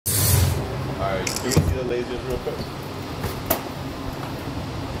Alright, can we see the lasers real quick?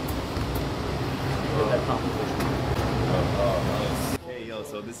 Nice. Hey yo,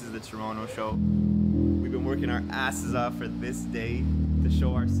 so this is the Toronto show. We've been working our asses off for this day to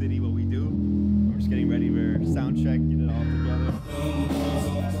show our city what we do. We're just getting ready for sound check, get it all together.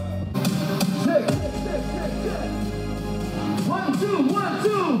 Check. 1, 2, 1,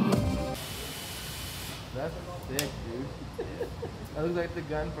 2. That's sick, dude. That looks like the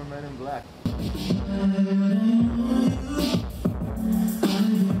gun from Men in Black.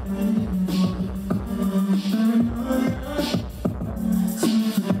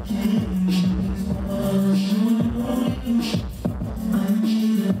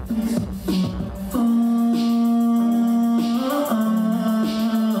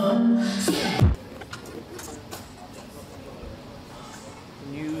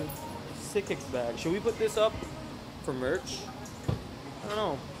 New SICKICK bag. Should we put this up for merch? I don't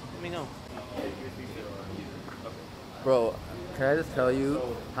know. Let me know. Bro, can I just tell you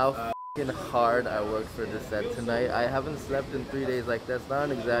how f***ing hard I worked for this set tonight? I haven't slept in 3 days. Like, that's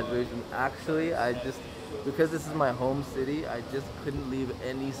not an exaggeration. Actually, because this is my home city, I just couldn't leave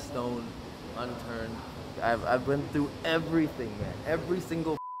any stone unturned. I've been through everything, man. Every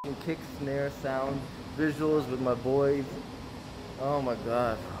single f***ing kick, snare, sound, visuals with my boys. Oh my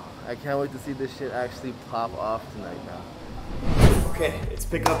god. I can't wait to see this shit actually pop off tonight now. Okay, it's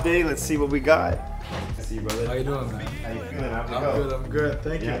pickup day. Let's see what we got. See you, brother. How you doing, man? How you feeling? How'd it I'm go? good, I'm good.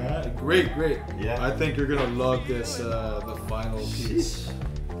 Thank you, man. Great, great. Yeah. I think you're gonna love this, the final piece.